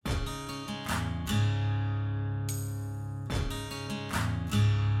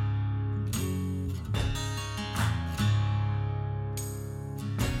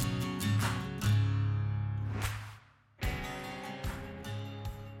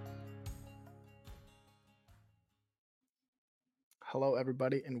Hello,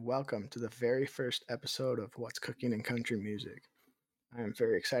 everybody, and welcome to the very first episode of What's Cooking in Country Music. I am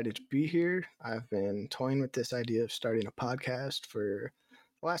very excited to be here. I've been toying with this idea of starting a podcast for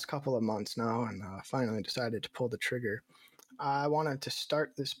the last couple of months now, and finally decided to pull the trigger. I wanted to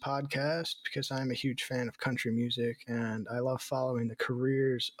start this podcast because I'm a huge fan of country music, and I love following the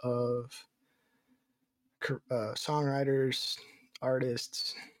careers of songwriters,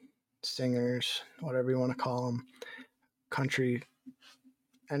 artists, singers, whatever you want to call them,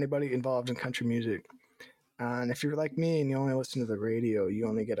 anybody involved in country music. And if you're like me and you only listen to the radio, you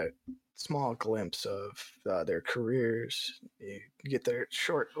only get a small glimpse of their careers. You get their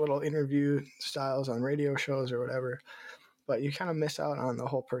short little interview styles on radio shows or whatever, but you kind of miss out on the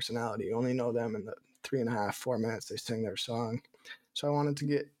whole personality. You only know them in the 3.5, 4 minutes they sing their song. So I wanted to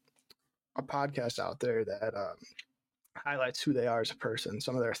get a podcast out there that highlights who they are as a person,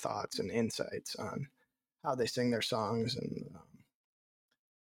 some of their thoughts and insights on how they sing their songs and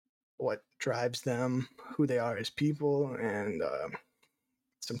what drives them, who they are as people, and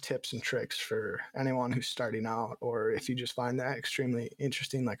some tips and tricks for anyone who's starting out. Or if you just find that extremely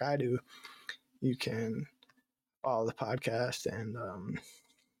interesting like I do, you can follow the podcast and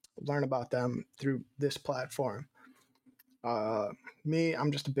learn about them through this platform.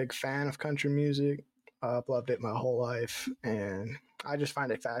 I'm just a big fan of country music. I've loved it my whole life, and I just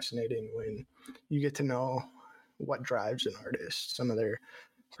find it fascinating when you get to know what drives an artist, some of their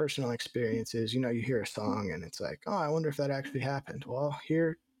personal experiences. You hear a song and it's like, oh, I wonder if that actually happened. Well,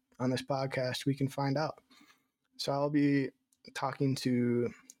 here on this podcast, we can find out. So I'll be talking to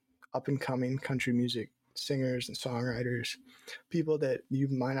up and coming country music singers and songwriters, people that you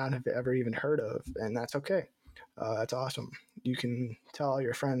might not have ever even heard of, and that's okay. That's awesome. You can tell all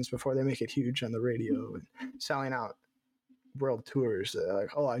your friends before they make it huge on the radio and selling out world tours. Like,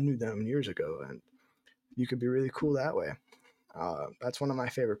 oh, I knew them years ago, and you could be really cool that way. That's one of my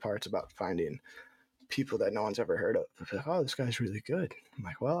favorite parts about finding people that no one's ever heard of. Like, oh, this guy's really good. I'm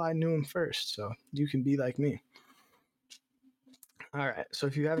like, well, I knew him first, so you can be like me. All right, so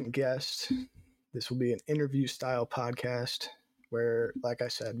if you haven't guessed, this will be an interview-style podcast where, like I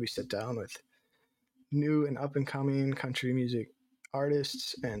said, we sit down with new and up-and-coming country music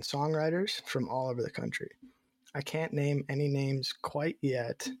artists and songwriters from all over the country. I can't name any names quite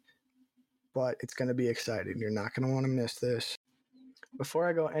yet, but it's going to be exciting. You're not going to want to miss this. Before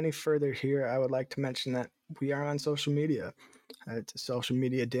I go any further here, I would like to mention that we are on social media. It's a social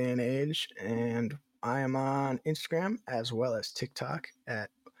media day and age, and I am on Instagram as well as TikTok at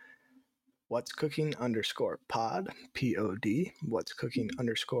What's Cooking _pod, P-O-D, What's Cooking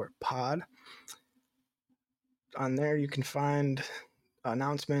 _pod. On there, you can find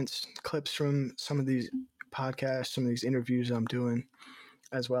announcements, clips from some of these podcasts, some of these interviews I'm doing,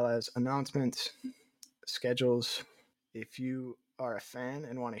 as well as announcements, schedules. If you are a fan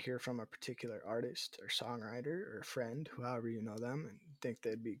and want to hear from a particular artist or songwriter or friend, however you know them, and think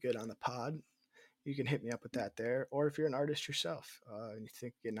they'd be good on the pod, you can hit me up with that there. Or if you're an artist yourself and you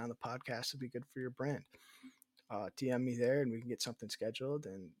think getting on the podcast would be good for your brand, DM me there and we can get something scheduled.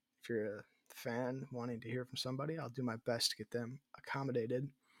 And if you're a fan wanting to hear from somebody, I'll do my best to get them accommodated.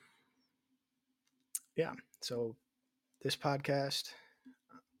 Yeah, so this podcast,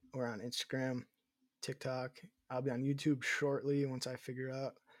 we're on Instagram, TikTok. I'll be on YouTube shortly once I figure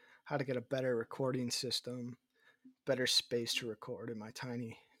out how to get a better recording system, better space to record in my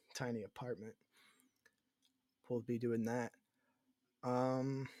tiny apartment. We'll be doing that.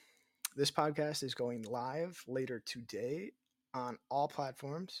 This podcast is going live later today on all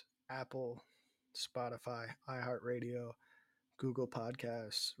platforms: Apple, Spotify, iHeartRadio, Google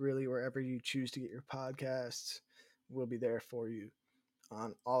Podcasts. Really, wherever you choose to get your podcasts, we'll be there for you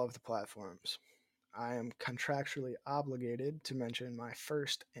on all of the platforms. I am contractually obligated to mention my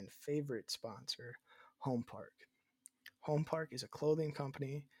first and favorite sponsor, Home Park. Home Park is a clothing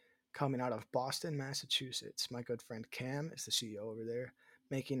company coming out of Boston, Massachusetts. My good friend Cam is the CEO over there,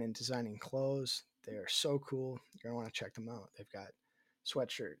 making and designing clothes. They are so cool. You're going to want to check them out. They've got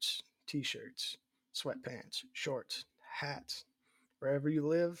sweatshirts, t-shirts, sweatpants, shorts, hats. Wherever you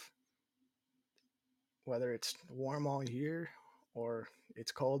live, whether it's warm all year or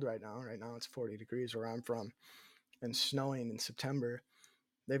it's cold right now. Right now it's 40 degrees where I'm from and snowing in September.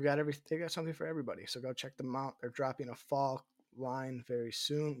 They've got something for everybody. So go check them out. They're dropping a fall line very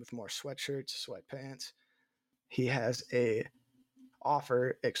soon with more sweatshirts, sweatpants. He has a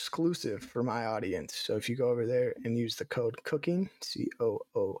offer exclusive for my audience. So if you go over there and use the code COOKING,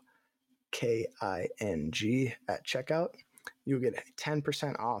 COOKING at checkout, you'll get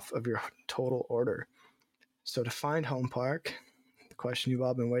 10% off of your total order. So to find Home Park, the question you've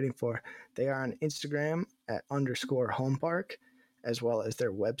all been waiting for, they are on Instagram at _Home Park, as well as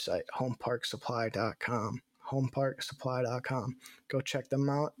their website, homeparksupply.com. Homeparksupply.com. Go check them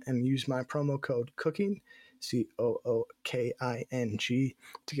out and use my promo code COOKING, COOKING,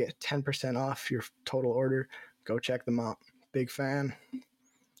 to get 10% off your total order. Go check them out. Big fan.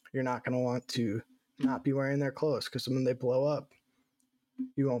 You're not going to want to not be wearing their clothes because when they blow up,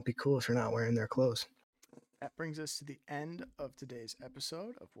 you won't be cool if you're not wearing their clothes. That brings us to the end of today's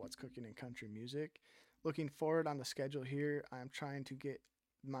episode of What's Cooking in Country Music. Looking forward on the schedule here, I'm trying to get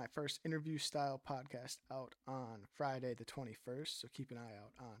my first interview style podcast out on Friday the 21st, so keep an eye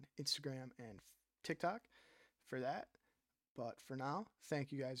out on Instagram and TikTok for that. But for now,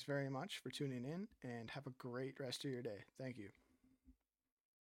 thank you guys very much for tuning in and have a great rest of your day. Thank you.